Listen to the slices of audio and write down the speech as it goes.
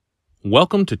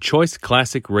Welcome to Choice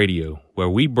Classic Radio, where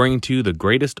we bring to you the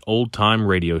greatest old-time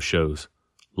radio shows.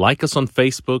 Like us on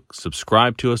Facebook,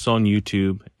 subscribe to us on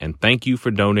YouTube, and thank you for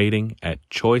donating at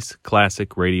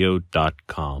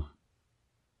choiceclassicradio.com.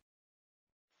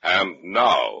 And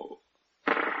now,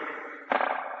 the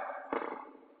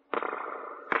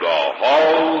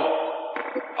Hall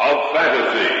of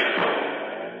Fantasy.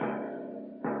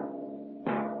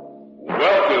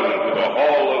 Welcome to the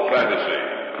Hall of Fantasy.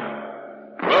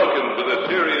 Welcome to the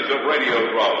series of radio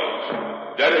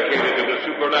dramas dedicated to the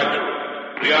supernatural,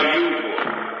 the unusual,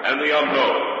 and the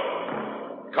unknown.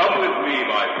 Come with me,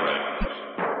 my friends.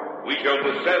 We shall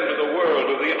descend to the world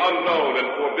of the unknown and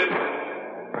forbidden,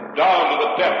 down to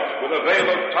the depths where the veil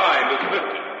of time is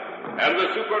lifted, and the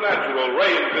supernatural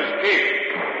reigns as king.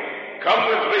 Come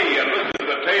with me and listen to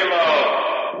the tale of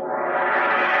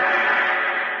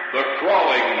The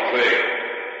Crawling Thing.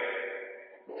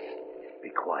 Be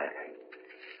quiet.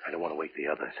 I don't want to wake the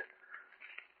others.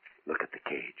 Look at the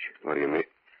cage. What do you mean?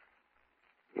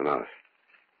 The mouse.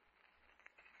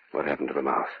 What happened to the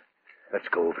mouse? Let's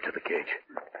go over to the cage.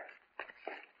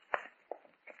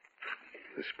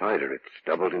 The spider, it's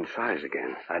doubled in size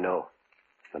again. I know.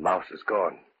 The mouse is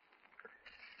gone.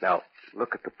 Now,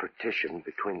 look at the partition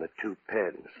between the two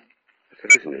pens.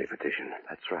 There isn't any partition.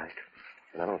 That's right.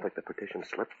 And I don't think the partition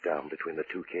slipped down between the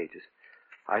two cages.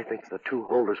 I think the two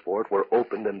holders for it were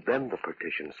opened and then the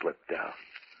partition slipped down.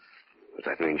 But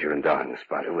that means you're endowing the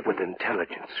spider with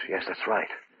intelligence. Yes, that's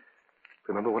right.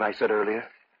 Remember what I said earlier?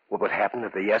 What would happen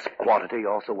if the S quantity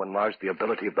also enlarged the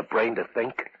ability of the brain to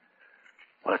think?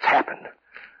 Well, it's happened.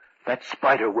 That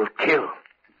spider will kill.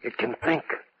 It can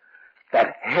think.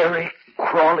 That hairy,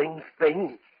 crawling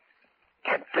thing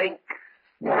can think.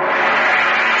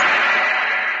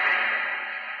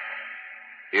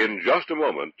 In just a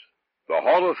moment, the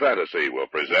Hall of Fantasy will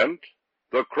present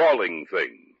The Crawling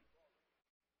Thing.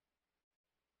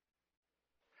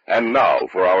 And now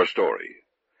for our story.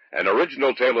 An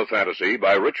original tale of fantasy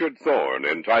by Richard Thorne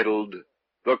entitled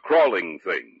The Crawling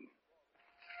Thing.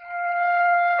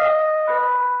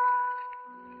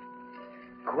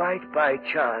 Quite by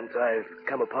chance, I've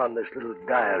come upon this little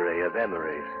diary of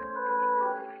Emery's.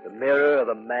 The mirror of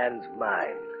a man's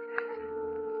mind.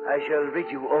 I shall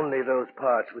read you only those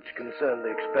parts which concern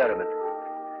the experiment.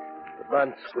 The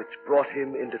months which brought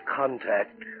him into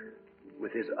contact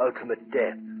with his ultimate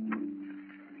death.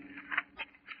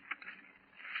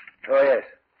 Oh, yes.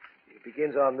 It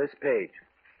begins on this page.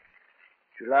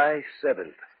 July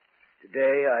 7th.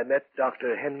 Today I met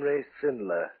Dr. Henry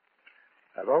Sindler.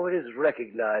 I've always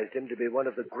recognized him to be one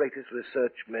of the greatest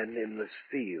research men in this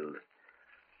field.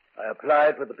 I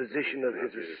applied for the position of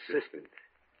his assistant.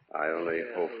 I only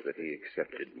hope that he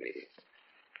accepted me.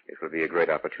 It will be a great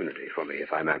opportunity for me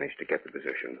if I manage to get the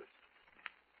position.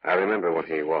 I remember when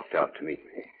he walked out to meet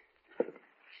me.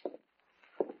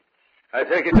 I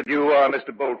take it that you are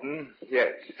Mr. Bolton?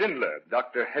 Yes. Sindler,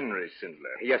 Dr. Henry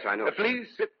Sindler. Yes, I know.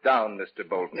 Please sit down, Mr.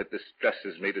 Bolton. It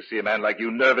distresses me to see a man like you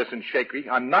nervous and shaky.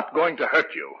 I'm not going to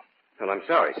hurt you. Well, I'm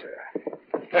sorry, sir.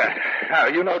 Now,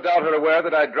 you no doubt are aware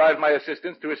that I drive my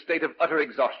assistants to a state of utter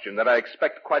exhaustion, that I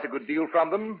expect quite a good deal from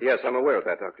them. Yes, I'm aware of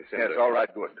that, Dr. Sindler. Yes, all right,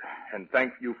 good. And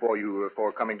thank you for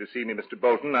coming to see me, Mr.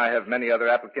 Bolton. I have many other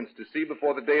applicants to see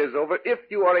before the day is over. If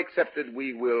you are accepted,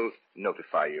 we will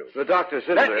notify you. The Dr.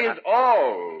 Sindler... That is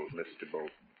all, Mr.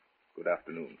 Bolton. Good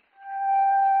afternoon.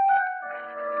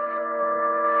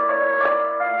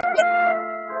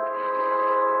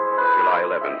 July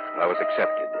 11th. I was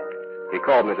accepted. He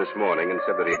called me this morning and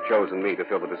said that he had chosen me to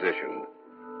fill the position.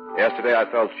 Yesterday I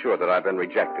felt sure that I'd been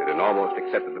rejected and almost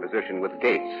accepted the position with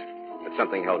Gates, but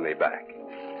something held me back.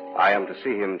 I am to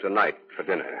see him tonight for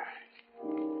dinner.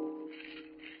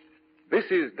 This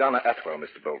is Donna Atwell,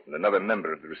 Mr. Bolton, another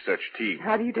member of the research team.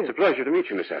 How do you do? It's a pleasure to meet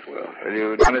you, Miss Atwell. Will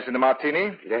you join us in a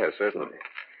martini? Yes, certainly.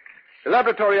 The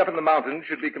laboratory up in the mountains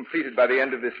should be completed by the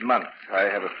end of this month. I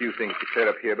have a few things to clear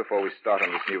up here before we start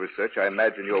on this new research. I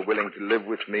imagine you're willing to live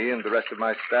with me and the rest of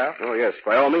my staff? Oh, yes,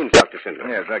 by all means, Dr. Sindler.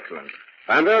 Yes, excellent.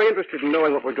 I'm very interested in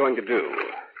knowing what we're going to do.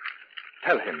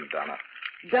 Tell him, Donna.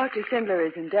 Dr. Sindler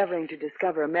is endeavoring to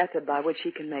discover a method by which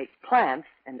he can make plants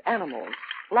and animals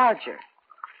larger.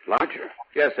 Larger?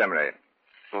 Yes, Emery.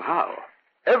 Well, how?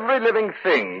 Every living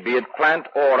thing, be it plant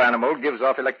or animal, gives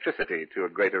off electricity to a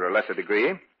greater or lesser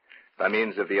degree. By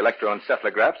means of the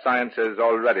electroencephalograph, science has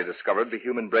already discovered the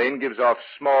human brain gives off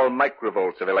small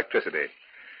microvolts of electricity.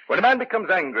 When a man becomes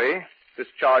angry, this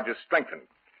charge is strengthened.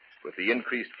 With the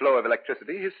increased flow of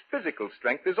electricity, his physical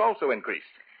strength is also increased.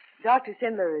 Dr.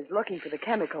 Sindler is looking for the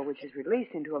chemical which is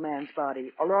released into a man's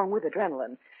body along with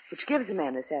adrenaline, which gives a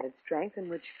man this added strength and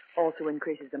which also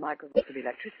increases the microvolts of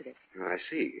electricity. I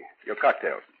see. Your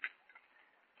cocktails.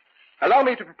 Allow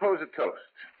me to propose a toast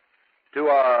to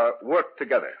our work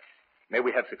together. May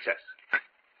we have success.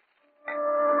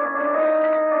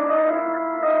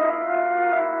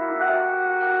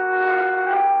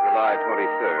 July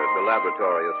 23rd. The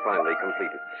laboratory is finally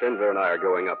completed. Sindler and I are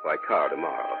going up by car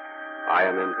tomorrow. I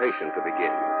am impatient to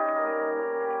begin.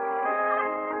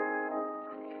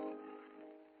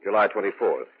 July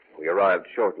 24th. We arrived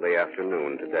shortly after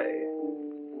noon today.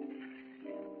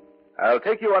 I'll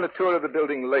take you on a tour of the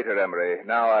building later, Emery.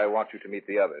 Now I want you to meet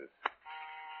the others.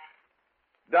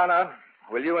 Donna,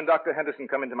 will you and Dr. Henderson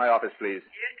come into my office, please?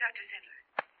 Yes, Dr. Sindler.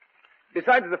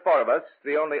 Besides the four of us,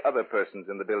 the only other persons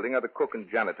in the building are the cook and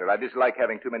janitor. I dislike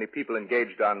having too many people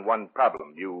engaged on one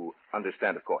problem. You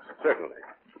understand, of course. Certainly.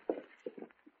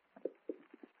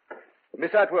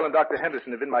 Miss Atwell and Dr.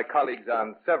 Henderson have been my colleagues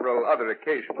on several other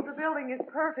occasions. Well, the building is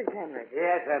perfect, Henry.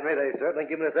 Yes, Henry, they've certainly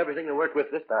given us everything to work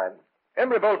with this time.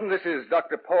 Emery Bolton, this is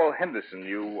Dr. Paul Henderson.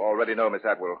 You already know Miss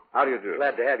Atwell. How do you do?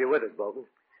 Glad to have you with us, Bolton.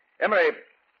 Emery,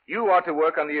 you are to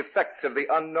work on the effects of the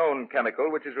unknown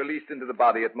chemical which is released into the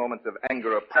body at moments of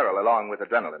anger or peril along with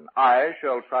adrenaline. I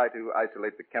shall try to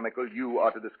isolate the chemical. You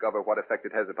are to discover what effect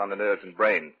it has upon the nerves and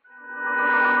brain.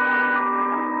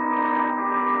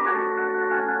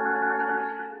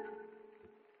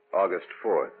 August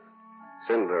 4th.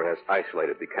 Sindler has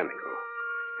isolated the chemical.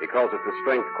 He calls it the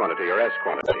strength quantity, or S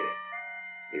quantity.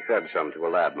 He fed some to a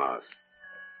lab mouse.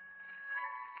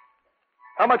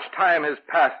 How much time has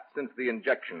passed since the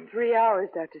injection? 3 hours,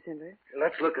 Dr. Sindler.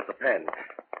 Let's look at the pen.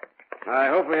 I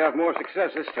hope we have more success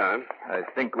this time. I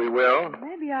think we will.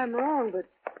 Maybe I'm wrong, but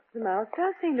the mouse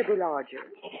does seem to be larger.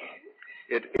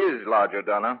 It is larger,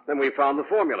 Donna. Then we found the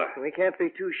formula. We can't be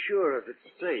too sure if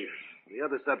it's safe. The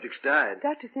other subjects died.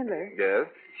 Dr. Sindler, Yes?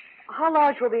 how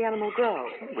large will the animal grow?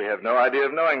 We have no idea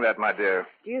of knowing that, my dear.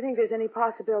 Do you think there's any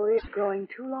possibility of growing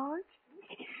too large?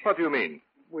 What do you mean?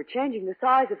 We're changing the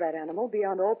size of that animal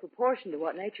beyond all proportion to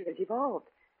what nature has evolved.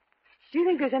 Do you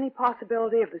think there's any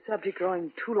possibility of the subject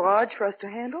growing too large for us to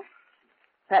handle?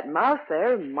 That mouse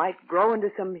there might grow into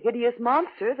some hideous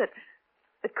monster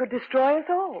that could destroy us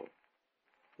all.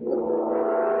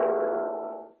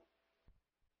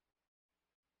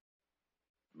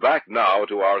 Back now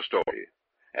to our story.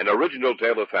 An original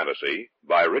tale of fantasy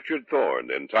by Richard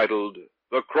Thorne entitled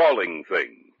The Crawling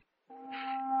Thing.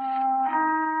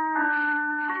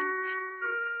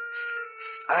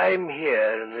 I'm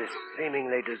here in this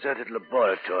seemingly deserted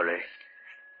laboratory.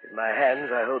 In my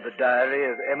hands, I hold the diary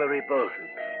of Emery Bolton.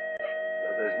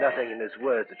 Though there's nothing in his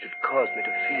words that should cause me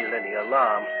to feel any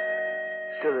alarm,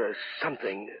 still there's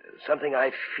something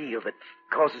I feel that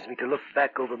causes me to look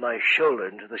back over my shoulder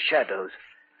into the shadows.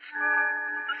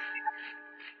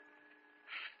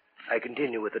 I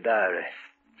continue with the diary.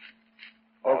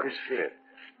 August 5th.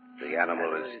 The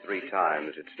animal is 3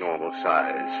 times its normal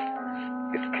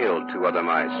size. It killed 2 other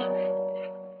mice.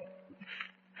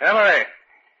 Emery,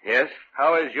 Yes?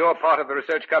 how is your part of the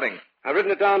research cutting? I've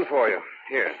written it down for you.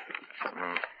 Here.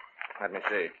 Let me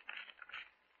see.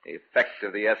 The effect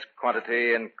of the S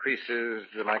quantity increases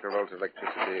the microvolts of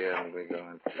electricity, and we go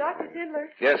into... Dr. Sindler,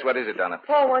 Yes, what is it, Donna?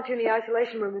 Paul wants you in the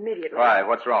isolation room immediately. Why?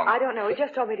 What's wrong? I don't know. He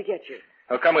just told me to get you.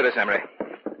 Oh, come with us, Emery.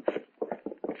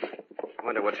 I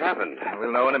wonder what's happened.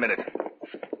 We'll know in a minute.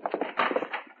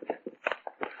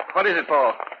 What is it,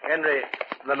 Paul? Henry,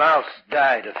 the mouse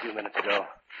died a few minutes ago.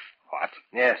 What?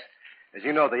 Yes. As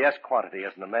you know, the S quantity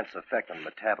has an immense effect on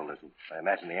metabolism. I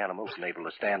imagine the animal isn't able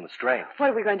to stand the strain. What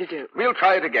are we going to do? We'll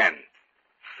try it again.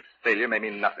 Its failure may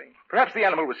mean nothing. Perhaps the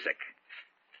animal was sick.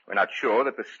 We're not sure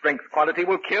that the strength quantity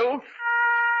will kill.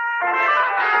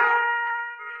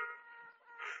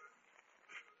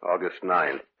 August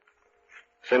 9th.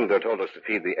 Sindler told us to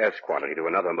feed the S quantity to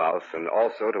another mouse and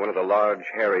also to one of the large,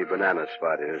 hairy banana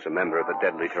spiders, a member of the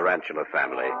deadly tarantula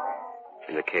family,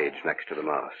 in the cage next to the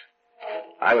mouse.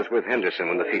 I was with Henderson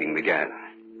when the feeding began.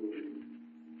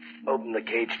 Open the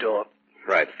cage door.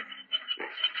 Right.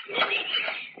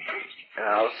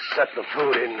 I'll set the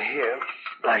food in here,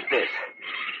 like this.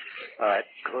 All right,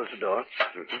 close the door.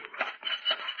 Mm-hmm.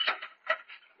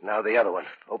 Now the other one.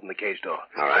 Open the cage door.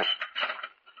 All right.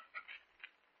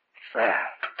 There,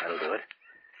 that'll do it.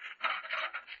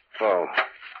 Paul,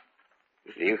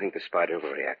 do you think the spider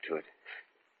will react to it?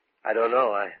 I don't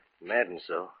know. I imagine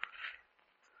so.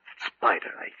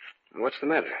 Spider, What's the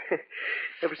matter?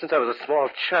 Ever since I was a small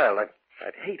child,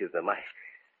 I've hated them. I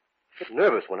get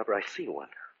nervous whenever I see one.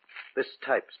 This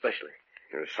type, especially.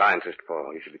 You're a scientist,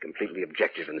 Paul. You should be completely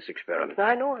objective in this experiment.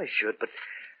 I know I should, but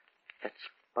That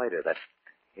spider, that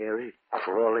hairy,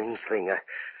 crawling thing. I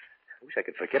wish I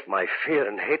could forget my fear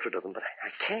and hatred of them, but I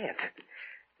can't.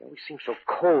 They always seem so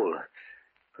cold.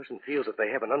 A person feels that they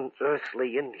have an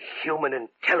unearthly, inhuman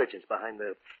intelligence behind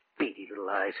their beady little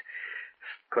eyes.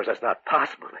 Of course, that's not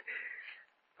possible.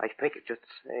 I think it just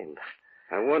the same.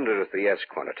 I wonder if the S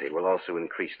quantity will also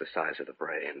increase the size of the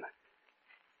brain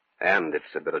and its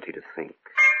ability to think.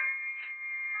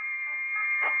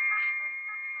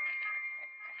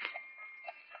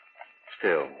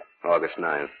 Still, August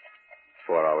 9th,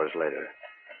 4 hours later.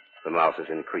 The mouse has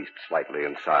increased slightly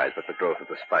in size, but the growth of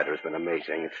the spider has been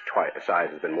amazing. Its size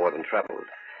has been more than trebled.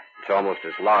 It's almost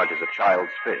as large as a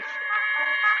child's fist.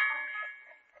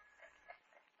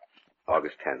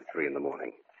 August 10th, 3 in the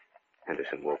morning.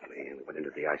 Henderson woke me and we went into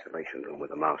the isolation room where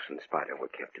the mouse and spider were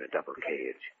kept in a double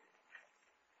cage.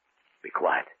 Be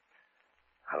quiet.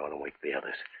 I don't want to wake the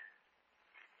others.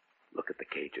 Look at the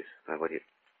cages. What do you...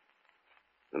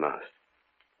 The mouse.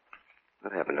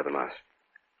 What happened to the mouse?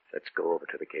 Let's go over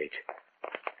to the cage.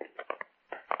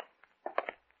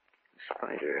 The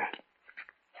spider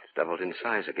has doubled in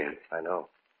size again. I know.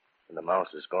 And the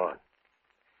mouse is gone.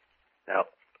 Now,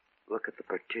 look at the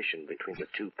partition between the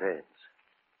two pens.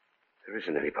 There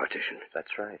isn't any partition.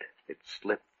 That's right. It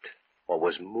slipped or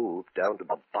was moved down to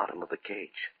the bottom of the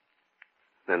cage.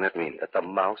 Then that means that the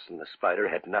mouse and the spider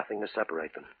had nothing to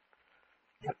separate them.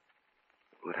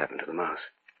 What happened to the mouse?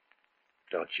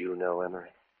 Don't you know,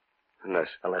 Emery? Unless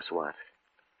what?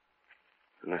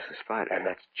 Unless the spider. And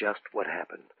that's just what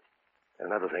happened. And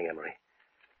another thing, Emery.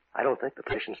 I don't think the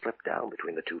partition slipped down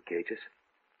between the two cages.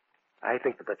 I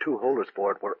think that the two holders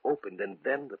for it were opened and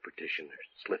then the partition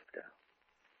slipped down.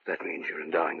 That means you're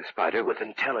endowing the spider with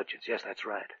intelligence. Yes, that's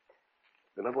right.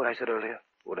 Remember what I said earlier?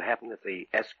 Would have happened if the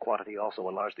S quantity also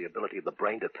enlarged the ability of the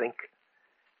brain to think?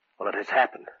 Well, it has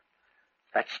happened.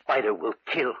 That spider will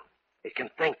kill. It can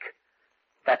think.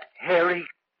 That hairy,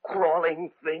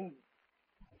 crawling thing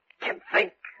can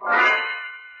think.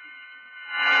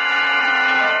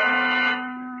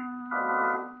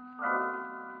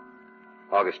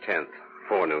 August 10th,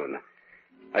 forenoon.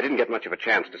 I didn't get much of a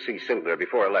chance to see Sindler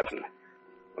before 11.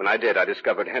 When I did, I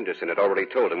discovered Henderson had already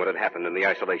told him what had happened in the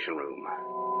isolation room.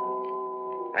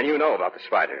 And you know about the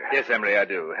spider. Yes, Emery, I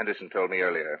do. Henderson told me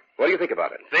earlier. What do you think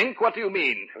about it? Think? What do you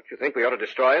mean? Don't you think we ought to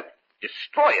destroy it?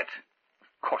 Destroy it?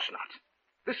 Of course not.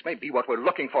 This may be what we're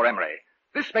looking for, Emery.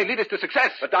 This may lead us to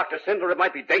success. But, Dr. Sindler, it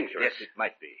might be dangerous. Yes, it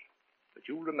might be. But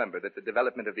you'll remember that the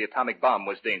development of the atomic bomb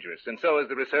was dangerous, and so is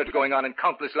the research going on in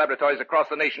countless laboratories across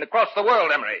the nation, across the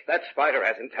world, Emery. That spider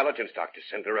has intelligence, Dr.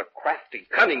 Sindler, a crafty,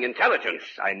 cunning intelligence.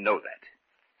 Yes, I know that.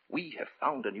 We have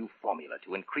found a new formula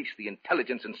to increase the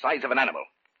intelligence and size of an animal.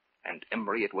 And,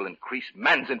 Emery, it will increase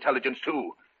man's intelligence,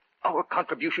 too. Our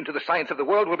contribution to the science of the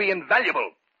world will be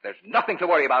invaluable. There's nothing to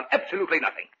worry about, absolutely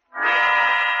nothing.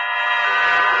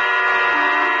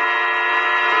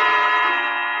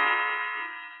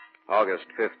 August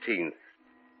 15th.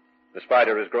 The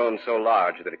spider has grown so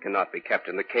large that it cannot be kept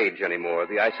in the cage anymore.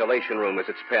 The isolation room is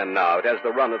its pen now. It has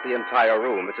the run of the entire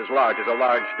room. It's as large as a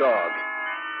large dog.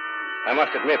 I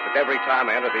must admit that every time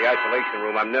I enter the isolation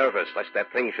room, I'm nervous lest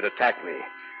that thing should attack me.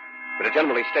 But it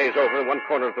generally stays over in one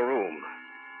corner of the room.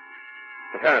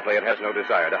 Apparently, it has no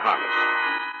desire to harm us.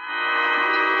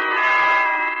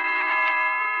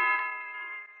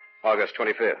 August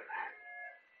 25th.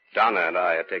 Donna and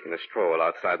I are taking a stroll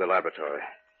outside the laboratory.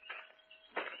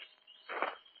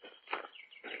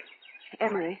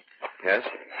 Emery. Yes?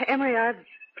 Emery,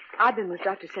 I've been with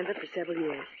Dr. Sindler for several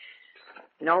years.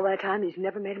 In all that time, he's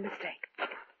never made a mistake.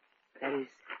 That is,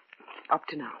 up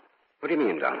to now. What do you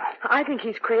mean, Donna? I think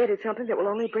he's created something that will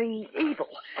only bring evil.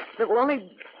 That will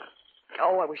only...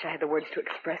 Oh, I wish I had the words to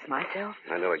express myself.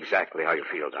 I know exactly how you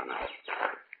feel, Donna.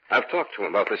 I've talked to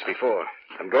him about this before.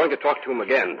 I'm going to talk to him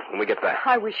again when we get back.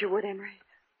 I wish you would, Emery.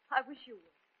 I wish you would.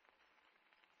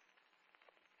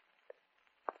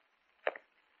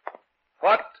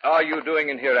 What are you doing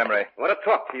in here, Emery? I want to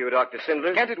talk to you, Dr.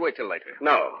 Sindler. Can't it wait till later?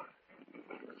 No.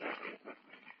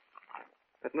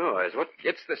 That noise, what?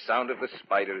 It's the sound of the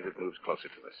spider as it moves closer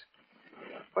to us.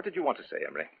 What did you want to say,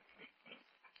 Emery?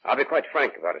 I'll be quite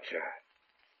frank about it, sir.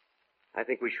 I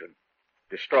think we should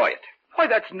destroy it. Why,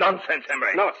 that's nonsense,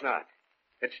 Emery. No, it's not.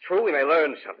 It's true we may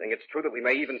learn something. It's true that we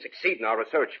may even succeed in our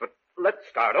research, but let's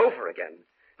start over again.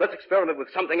 Let's experiment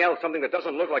with something else, something that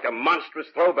doesn't look like a monstrous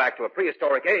throwback to a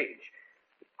prehistoric age.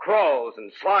 It crawls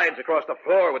and slides across the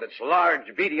floor with its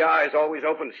large, beady eyes always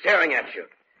open, staring at you.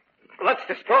 Let's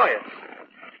destroy it.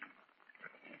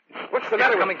 What's the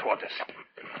matter? Coming towards us.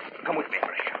 Come with me,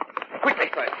 Emery. Quickly,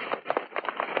 Fred.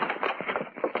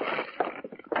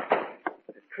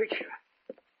 That creature.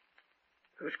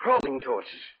 Those crawling towards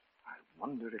us. I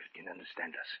wonder if it can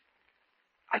understand us.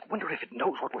 I wonder if it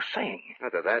knows what we're saying.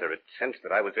 Either that or it sensed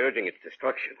that I was urging its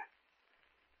destruction.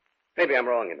 Maybe I'm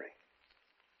wrong, Henry.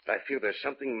 But I feel there's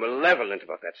something malevolent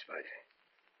about that spider.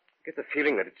 I get the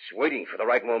feeling that it's waiting for the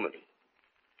right moment.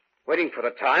 Waiting for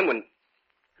the time when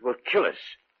it will kill us.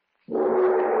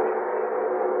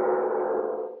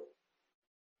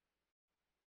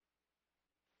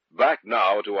 Back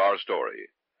now to our story.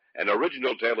 An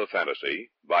original tale of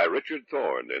fantasy by Richard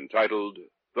Thorne entitled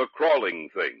The Crawling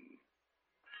Thing.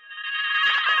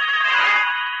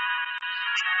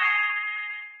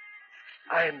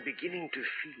 I am beginning to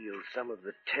feel some of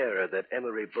the terror that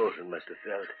Emery Bolton must have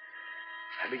felt.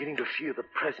 I'm beginning to feel the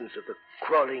presence of the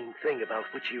crawling thing about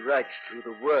which he writes through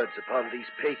the words upon these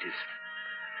pages.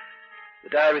 The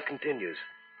diary continues.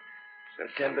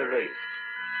 September 8th.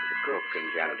 The cook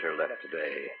and janitor left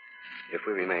today. If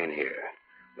we remain here,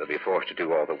 we'll be forced to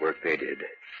do all the work they did.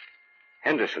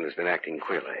 Henderson has been acting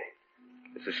queerly.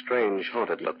 There's a strange,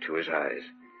 haunted look to his eyes.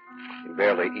 He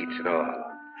barely eats at all.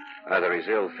 Either he's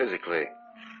ill physically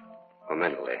or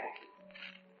mentally.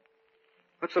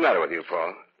 What's the matter with you,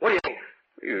 Paul? What do you mean?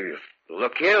 You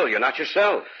look ill. You're not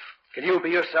yourself. Can you be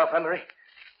yourself, Emery?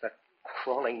 That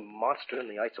crawling monster in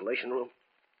the isolation room?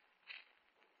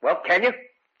 Well, can you?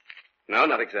 No,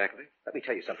 not exactly. Let me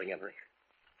tell you something, Emery.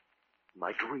 In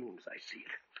my dreams, I see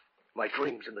it. My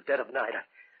dreams in the dead of night.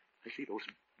 I see those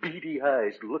beady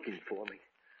eyes looking for me,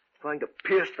 trying to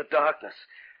pierce the darkness.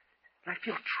 And I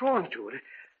feel drawn to it,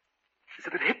 as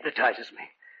if it hypnotizes me.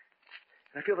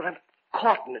 And I feel that I'm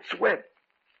caught in its web,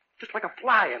 just like a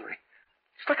fly, Emery.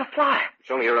 Just like a fly. It's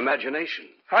only your imagination.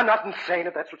 I'm not insane,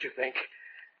 if that's what you think.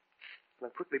 And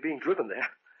I'm quickly being driven there.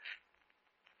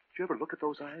 Did you ever look at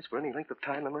those eyes for any length of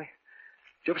time, Emery?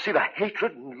 Did you ever see the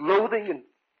hatred and loathing and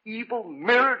evil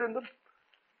mirrored in them?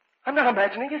 I'm not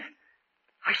imagining it.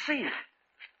 I see it.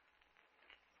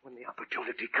 When the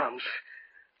opportunity comes,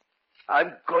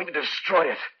 I'm going to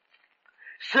destroy it.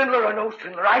 Sindler or no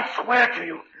Sindler, I swear to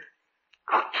you,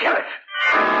 I'll kill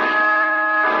it.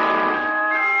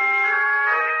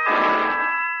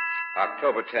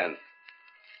 October 10th.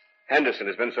 Henderson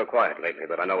has been so quiet lately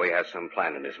that I know he has some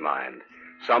plan in his mind.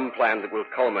 Some plan that will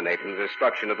culminate in the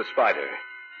destruction of the spider.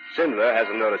 Sindler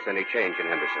hasn't noticed any change in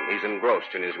Henderson. He's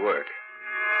engrossed in his work.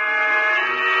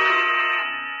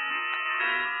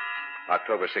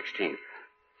 October 16th.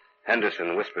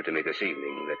 Henderson whispered to me this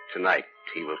evening that tonight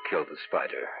he will kill the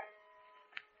spider.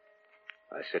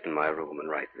 I sit in my room and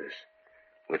write this,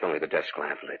 with only the desk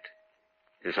lamp lit.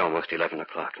 It is almost 11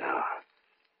 o'clock now.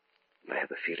 And I have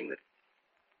the feeling that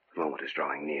the moment is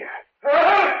drawing near.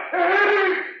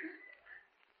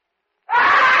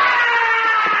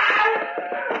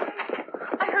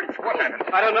 What happened?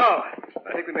 I don't know.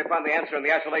 I think we may find the answer in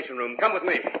the isolation room. Come with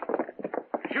me.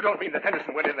 You don't mean that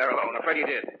Henderson went in there alone? I'm afraid he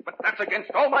did. But that's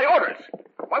against all my orders.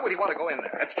 Why would he want to go in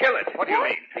there? Let's kill it. What do you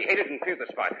mean? He hated and feared the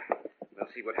spider. We'll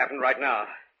see what happened right now.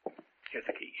 Here's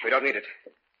the key. We don't need it.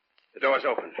 The door's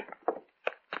open.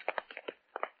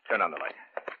 Turn on the light.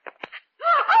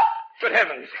 Good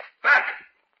heavens. Back!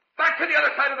 Back to the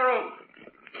other side of the room.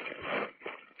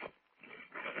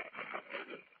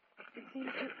 It seems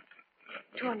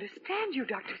to understand you,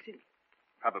 Dr. Sid.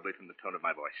 Probably from the tone of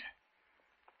my voice.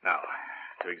 Now,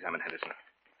 to examine Henderson.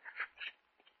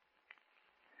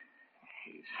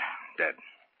 He's dead.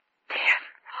 Dead?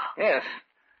 Yes.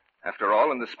 After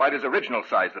all, in the spider's original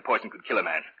size, the poison could kill a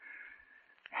man.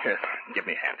 Here, give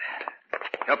me a hand.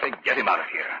 Help me get him out of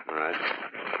here. All right.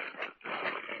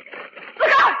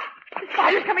 Look out! The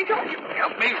spider's coming towards you.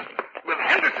 Help me with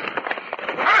Henderson.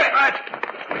 Hurry! All right.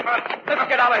 Let's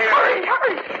get out of here. Hurry,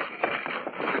 hurry!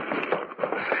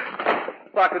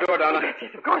 Lock the door, Donna.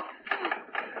 Yes, of course.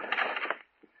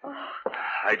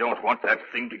 I don't want that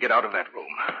thing to get out of that room.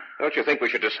 Don't you think we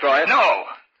should destroy it? No!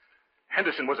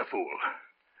 Henderson was a fool.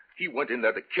 He went in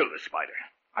there to kill the spider.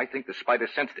 I think the spider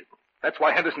sensed it. That's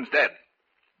why Henderson's dead.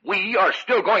 We are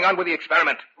still going on with the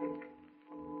experiment.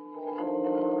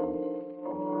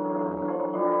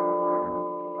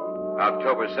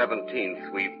 October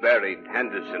 17th, we buried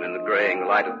Henderson in the graying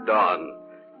light of dawn.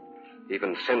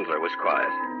 Even Sindler was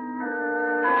quiet.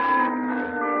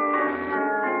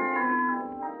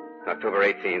 October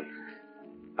 18th,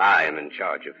 I am in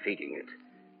charge of feeding it.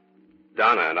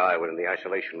 Donna and I were in the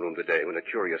isolation room today when a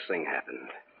curious thing happened.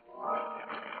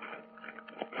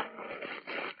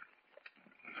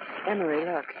 Emery,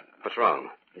 look. What's wrong?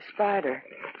 The spider.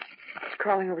 It's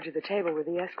crawling over to the table where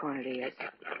the S quantity is.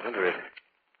 I wonder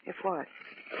If what?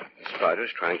 the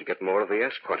spider's trying to get more of the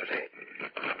S quantity.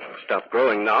 stopped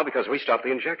growing now because we stopped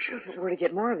the injection. If it were to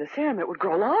get more of the serum, it would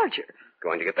grow larger.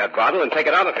 Going to get that bottle and take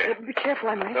it out of here. Be careful,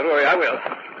 Emery. Don't worry, I will.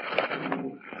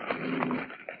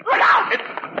 Look out!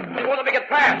 It won't let me get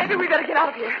past. Maybe we better get out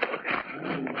of here.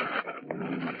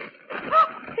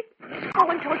 It's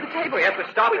going towards the table. We have to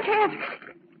stop We it. can't.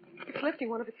 It's lifting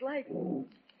one of its legs.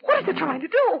 What is it trying to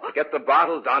do? Get the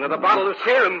bottle down to the bottle of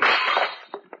serum.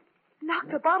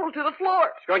 Knock the bottle to the floor.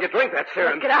 It's going to drink that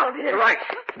serum. Let's get out of here. You're right.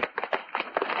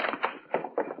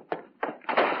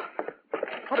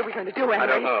 What are we going to do, Emery? I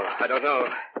don't know.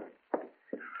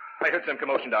 I heard some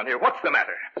commotion down here. What's the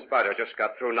matter? Spider just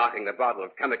got through knocking the bottle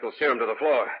of chemical serum to the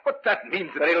floor. What that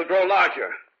means That it'll grow larger.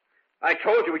 I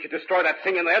told you we should destroy that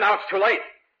thing in there. Now it's too late.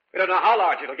 We don't know how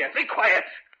large it'll get. Be quiet.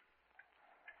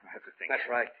 I have to think. That's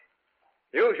right.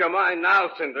 Use your mind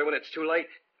now, Cinder, when it's too late.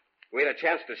 We had a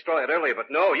chance to destroy it earlier, but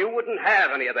no, you wouldn't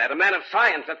have any of that. A man of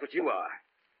science, that's what you are.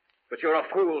 But you're a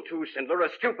fool, too, Cinder, a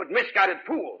stupid, misguided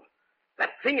fool.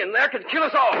 That thing in there can kill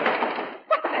us all.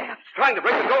 What's that? It's trying to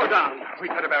break the door down. We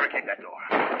better barricade that door.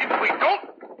 If we don't,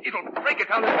 it'll break it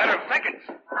down in a matter of seconds.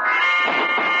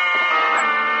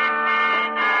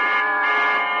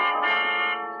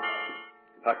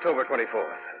 October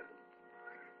 24th.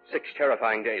 6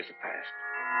 terrifying days have passed.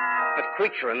 That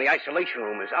creature in the isolation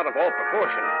room is out of all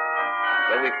proportion.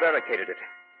 Though we've barricaded it.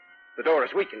 The door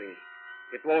is weakening.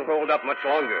 It won't hold up much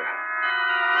longer.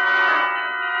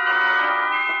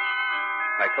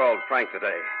 I called Frank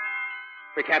today.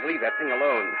 We can't leave that thing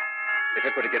alone. If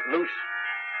it were to get loose,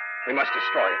 we must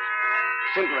destroy it.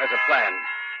 Cinder has a plan.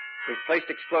 We've placed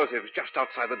explosives just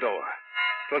outside the door.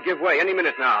 It'll give way any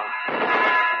minute now.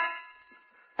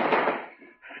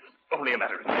 Only a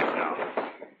matter of minutes now.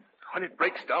 When it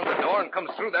breaks down the door and comes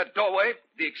through that doorway,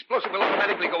 the explosive will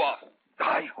automatically go off.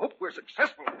 I hope we're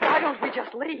successful. Why don't we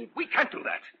just leave? We can't do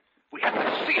that. We have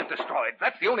to see it destroyed.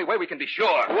 That's the only way we can be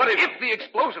sure. What if the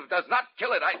explosive does not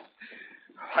kill it,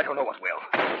 I don't know what will.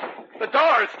 The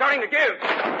door is starting to give.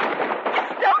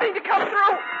 It's starting to come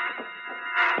through.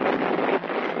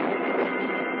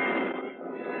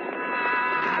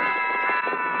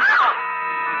 Ah!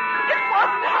 It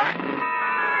wasn't her.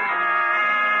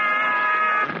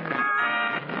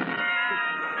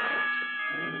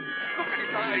 Look at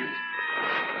his eyes.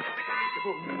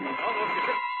 Almost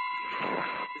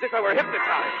as if I were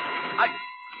hypnotized.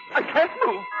 I can't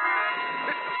move.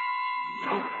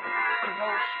 So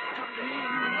close to me.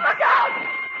 Look out!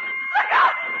 Look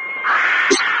out!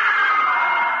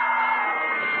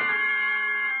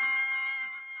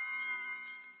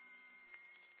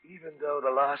 Even though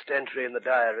the last entry in the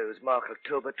diary was marked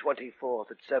October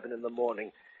 24th at 7 in the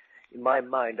morning, in my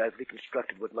mind I've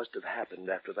reconstructed what must have happened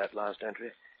after that last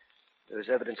entry. There is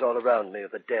evidence all around me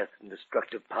of the death and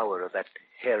destructive power of that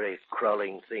hairy,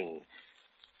 crawling thing.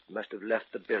 It must have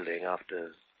left the building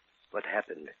after what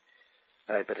happened.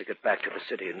 I'd better get back to the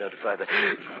city and notify the...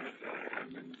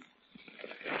 In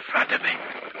front of me.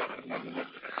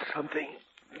 Something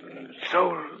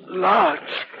so large.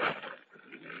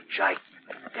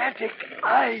 Gigantic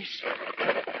eyes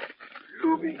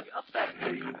looming up at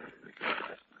me.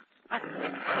 I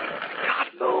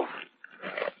can't move.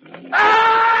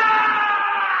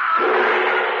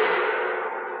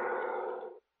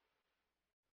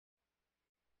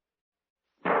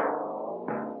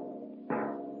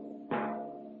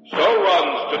 So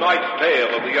runs tonight's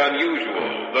tale of the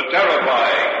unusual, the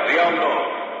terrifying, the unknown.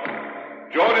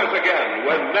 Join us again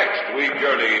when next we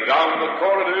journey down the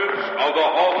corridors of the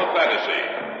Hall of Fantasy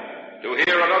to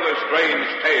hear another strange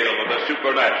tale of the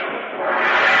supernatural.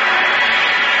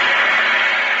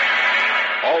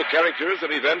 All characters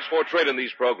and events portrayed in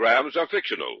these programs are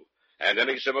fictional, and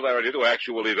any similarity to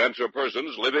actual events or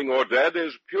persons, living or dead,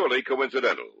 is purely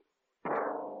coincidental.